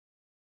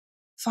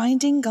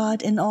Finding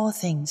God in All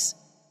Things.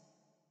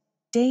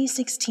 Day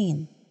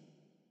 16.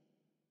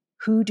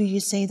 Who do you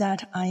say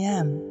that I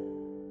am?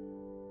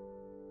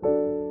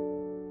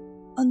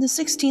 On the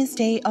 16th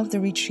day of the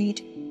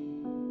retreat,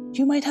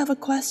 you might have a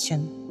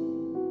question.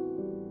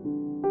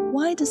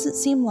 Why does it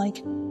seem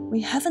like we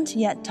haven't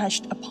yet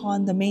touched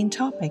upon the main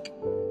topic,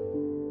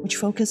 which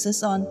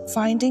focuses on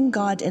finding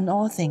God in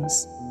all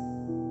things?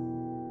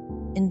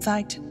 In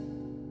fact,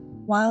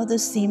 while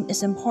this theme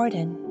is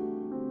important,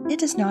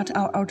 it is not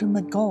our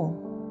ultimate goal.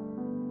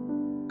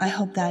 I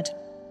hope that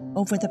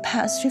over the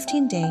past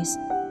 15 days,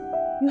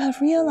 you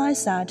have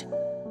realized that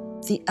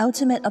the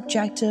ultimate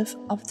objective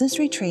of this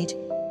retreat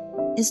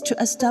is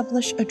to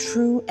establish a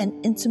true and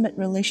intimate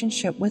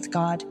relationship with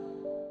God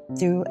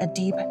through a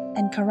deep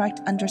and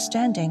correct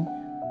understanding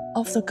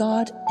of the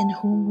God in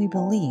whom we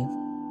believe.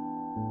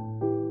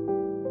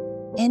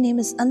 Any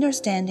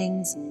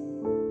misunderstandings,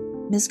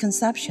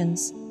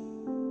 misconceptions,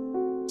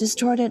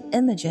 distorted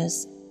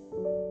images,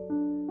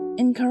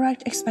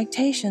 incorrect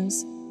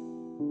expectations,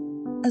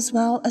 as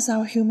well as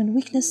our human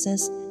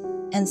weaknesses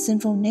and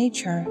sinful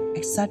nature,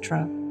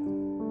 etc.,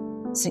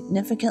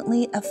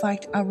 significantly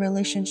affect our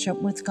relationship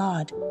with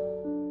God.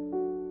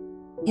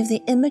 If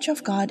the image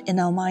of God in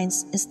our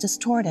minds is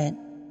distorted,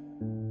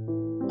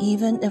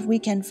 even if we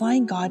can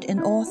find God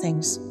in all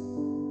things,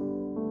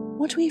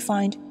 what we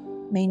find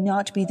may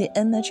not be the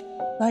image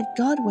that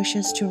God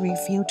wishes to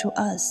reveal to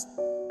us,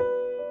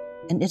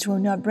 and it will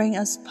not bring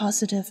us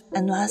positive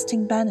and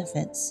lasting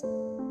benefits.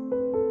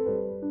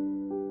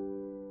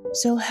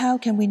 So how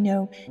can we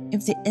know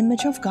if the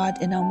image of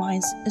God in our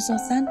minds is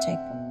authentic?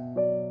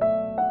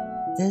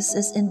 This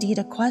is indeed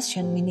a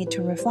question we need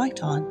to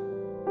reflect on,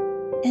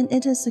 and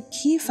it is a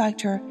key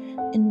factor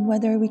in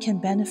whether we can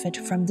benefit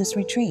from this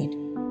retreat.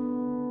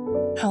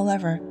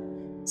 However,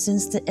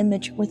 since the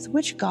image with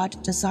which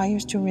God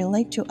desires to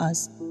relate to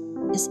us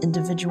is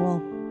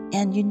individual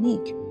and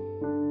unique,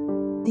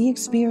 the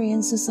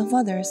experiences of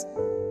others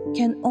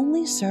can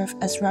only serve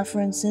as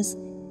references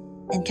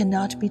and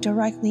cannot be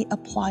directly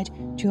applied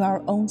to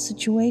our own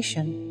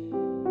situation.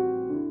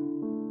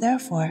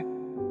 Therefore,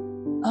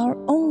 our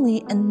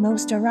only and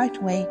most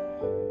direct way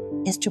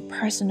is to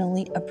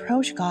personally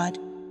approach God,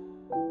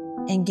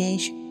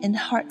 engage in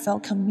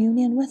heartfelt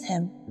communion with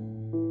Him,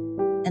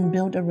 and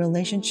build a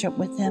relationship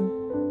with Him,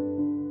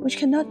 which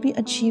cannot be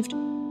achieved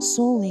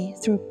solely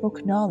through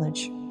book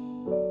knowledge.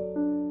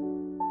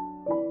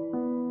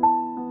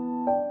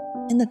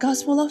 In the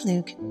Gospel of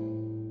Luke,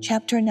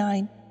 chapter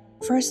 9,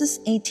 verses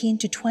 18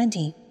 to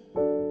 20,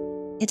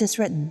 it is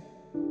written,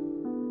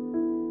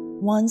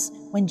 "Once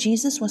when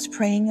Jesus was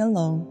praying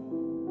alone,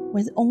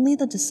 with only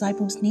the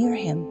disciples near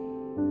him,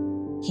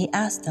 he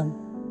asked them,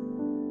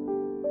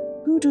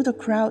 'Who do the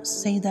crowds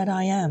say that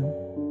I am?'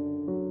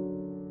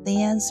 They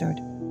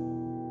answered,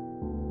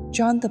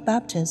 'John the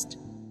Baptist,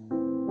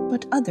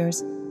 but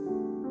others,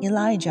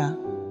 Elijah,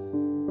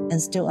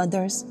 and still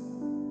others,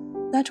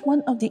 that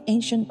one of the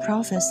ancient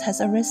prophets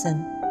has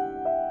arisen.'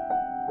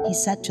 He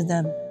said to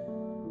them,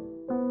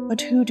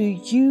 'But who do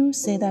you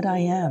say that I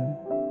am?'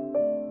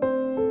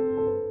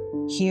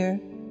 Here,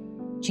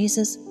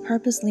 Jesus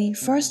purposely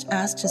first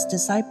asked his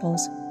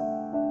disciples,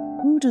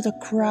 'Who do the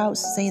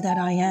crowds say that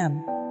I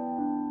am?'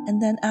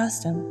 and then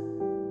asked them,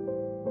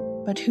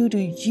 'But who do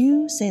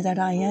you say that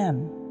I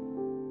am?'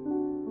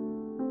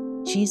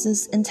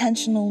 Jesus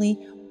intentionally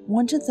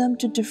wanted them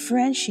to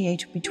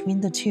differentiate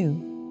between the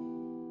two.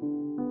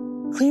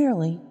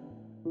 Clearly,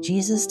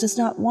 Jesus does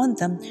not want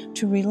them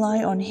to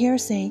rely on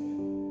hearsay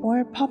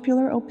or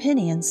popular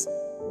opinions,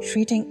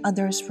 treating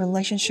others'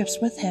 relationships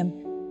with him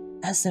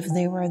as if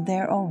they were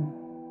their own.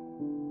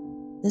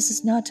 This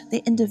is not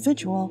the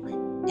individual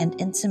and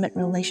intimate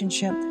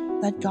relationship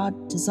that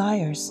God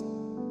desires.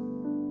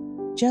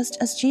 Just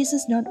as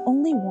Jesus not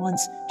only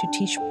wants to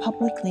teach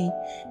publicly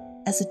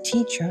as a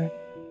teacher,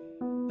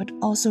 but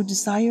also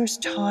desires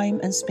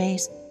time and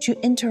space to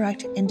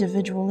interact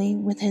individually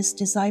with his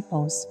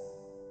disciples.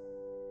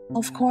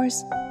 Of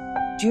course,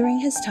 during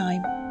his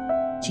time,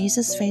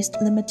 Jesus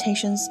faced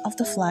limitations of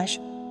the flesh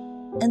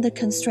and the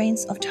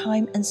constraints of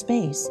time and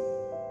space,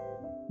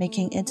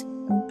 making it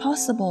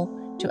impossible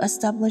to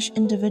establish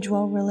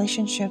individual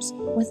relationships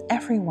with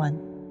everyone.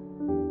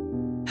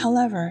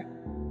 However,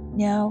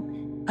 now,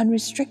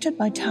 unrestricted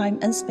by time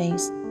and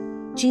space,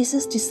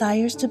 Jesus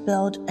desires to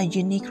build a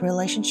unique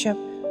relationship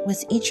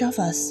with each of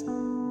us,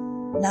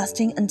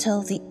 lasting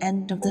until the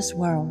end of this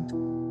world.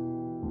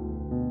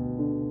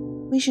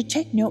 We should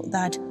take note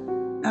that,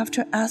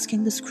 after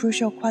asking this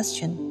crucial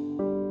question,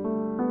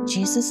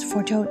 Jesus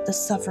foretold the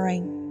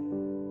suffering,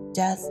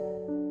 death,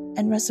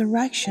 and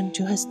resurrection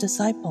to his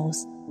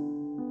disciples,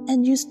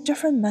 and used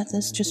different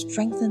methods to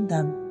strengthen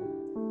them.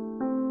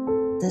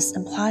 This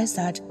implies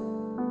that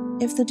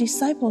if the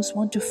disciples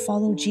want to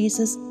follow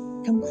Jesus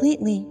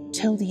completely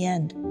till the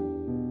end,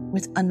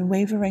 with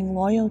unwavering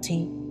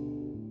loyalty,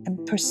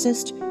 and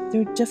persist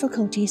through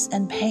difficulties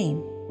and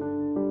pain,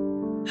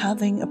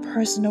 having a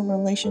personal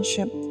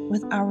relationship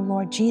with our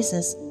Lord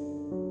Jesus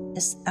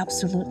is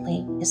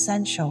absolutely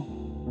essential.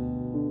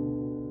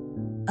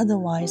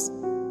 Otherwise,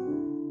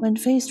 when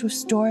faced with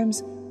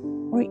storms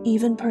or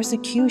even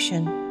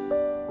persecution,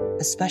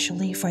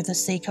 especially for the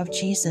sake of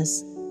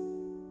Jesus.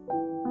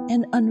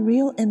 An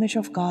unreal image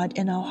of God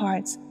in our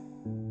hearts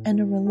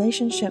and a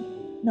relationship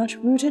not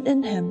rooted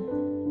in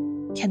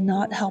Him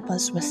cannot help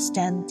us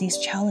withstand these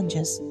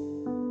challenges.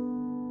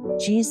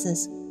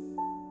 Jesus,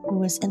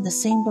 who is in the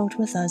same boat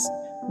with us,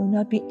 will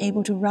not be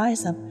able to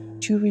rise up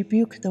to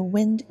rebuke the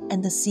wind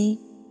and the sea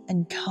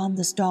and calm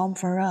the storm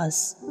for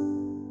us.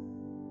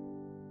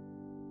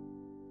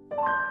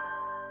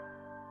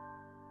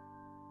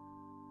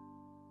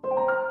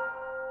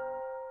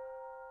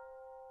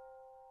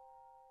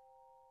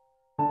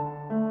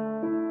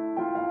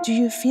 Do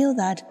you feel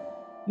that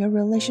your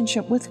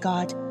relationship with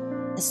God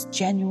is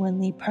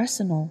genuinely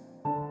personal?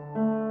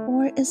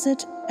 Or is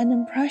it an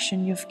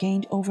impression you've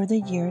gained over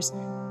the years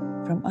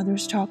from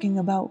others talking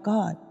about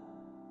God?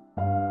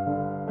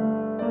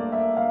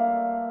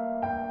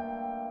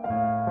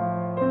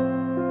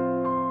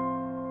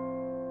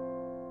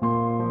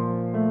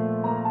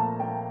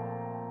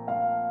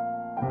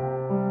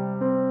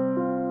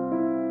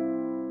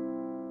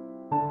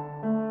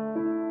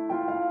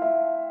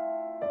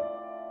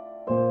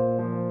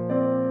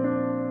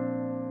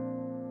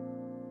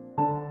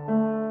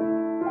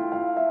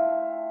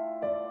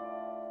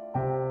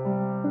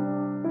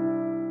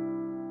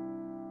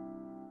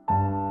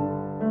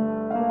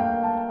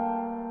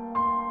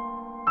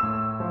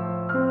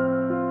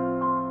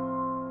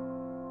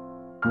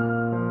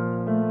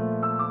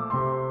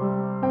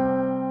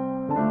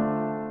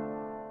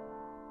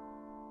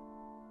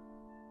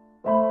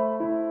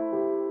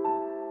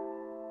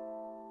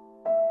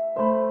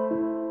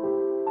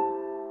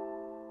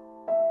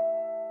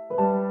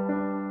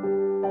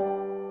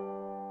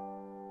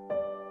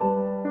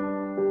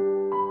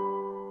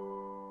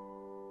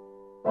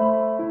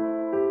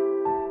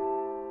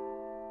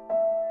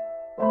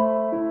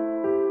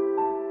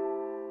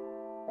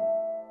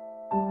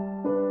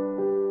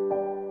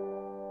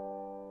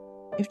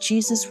 If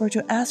Jesus were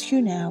to ask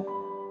you now,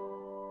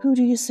 "Who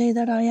do you say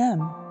that I am?"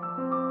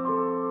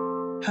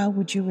 how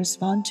would you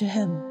respond to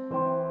Him?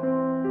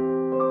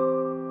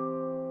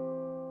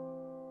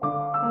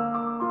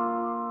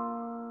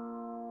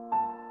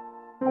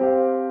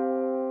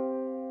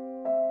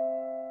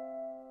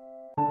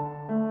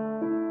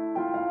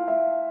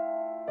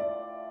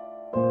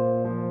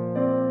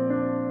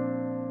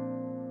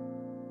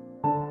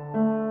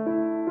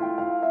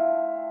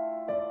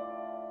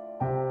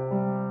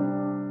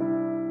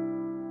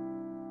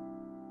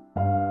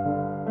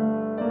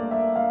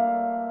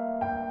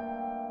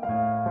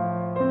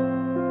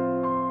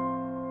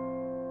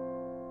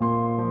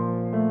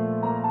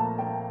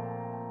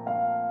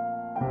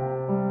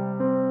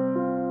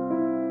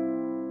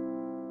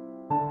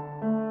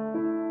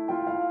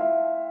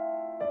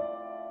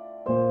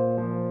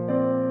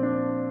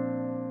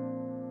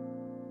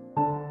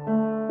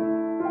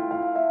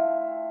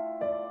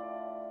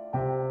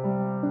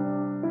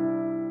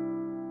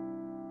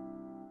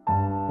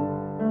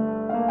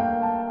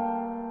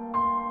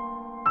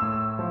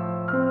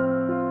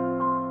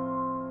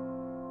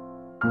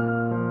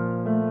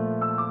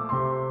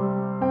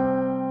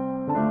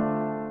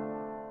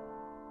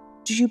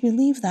 Do you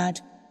believe that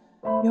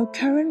your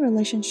current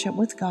relationship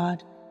with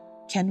God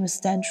can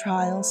withstand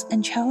trials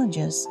and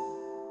challenges?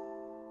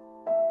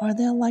 Are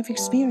there life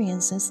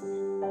experiences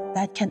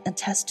that can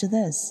attest to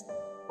this?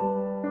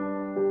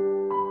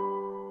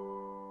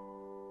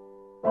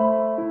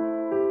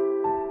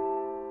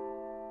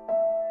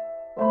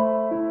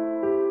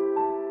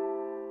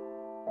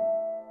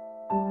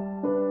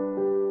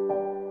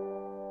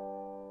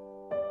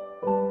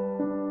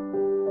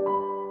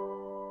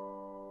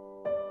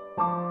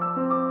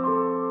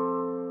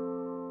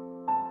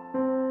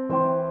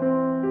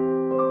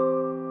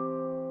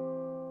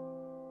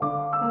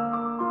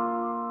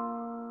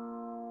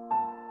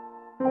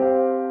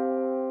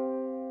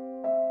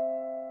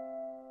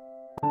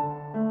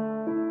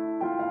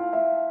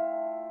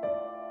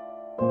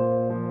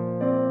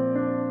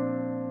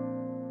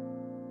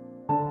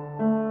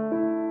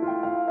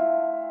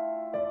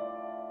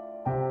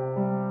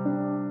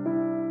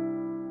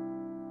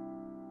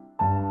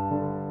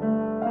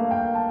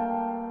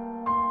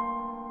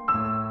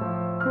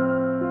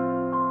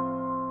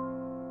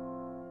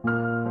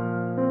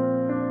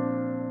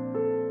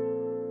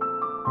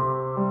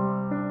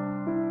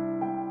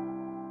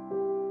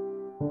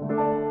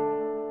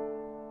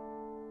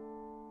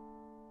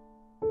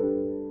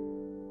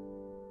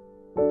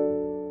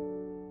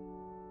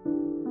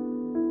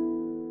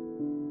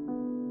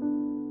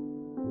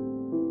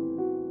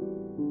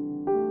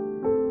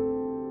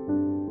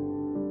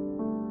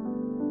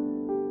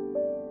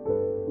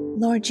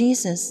 Lord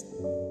Jesus,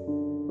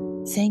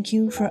 thank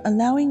you for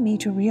allowing me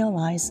to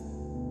realize,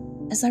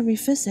 as I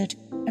revisit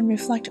and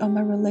reflect on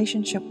my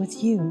relationship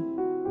with you,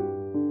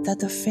 that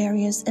the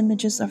various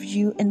images of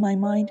you in my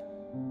mind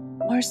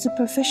are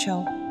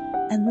superficial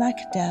and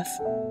lack depth,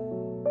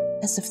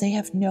 as if they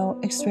have no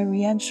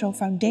experiential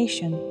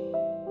foundation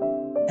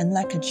and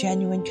lack a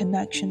genuine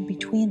connection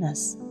between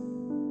us.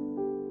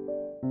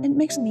 It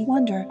makes me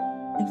wonder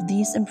if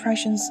these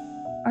impressions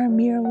are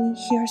merely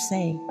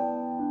hearsay.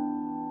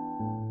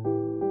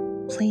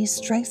 Please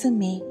strengthen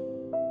me.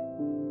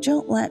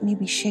 Don't let me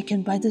be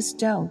shaken by this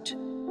doubt.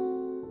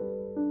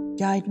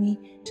 Guide me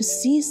to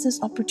seize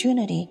this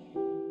opportunity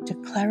to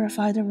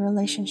clarify the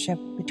relationship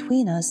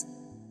between us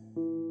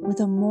with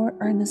a more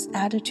earnest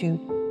attitude,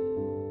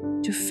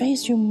 to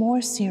face you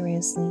more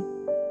seriously,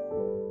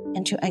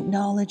 and to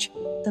acknowledge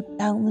the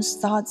boundless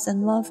thoughts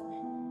and love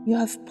you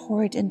have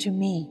poured into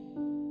me.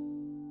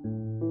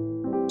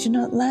 Do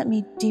not let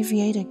me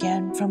deviate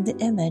again from the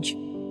image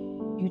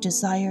you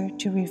desire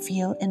to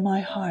reveal in my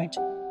heart.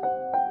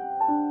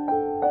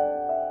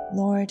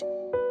 Lord,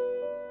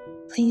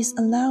 please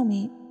allow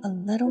me a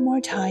little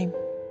more time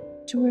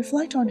to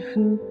reflect on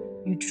who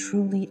you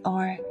truly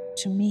are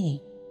to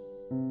me.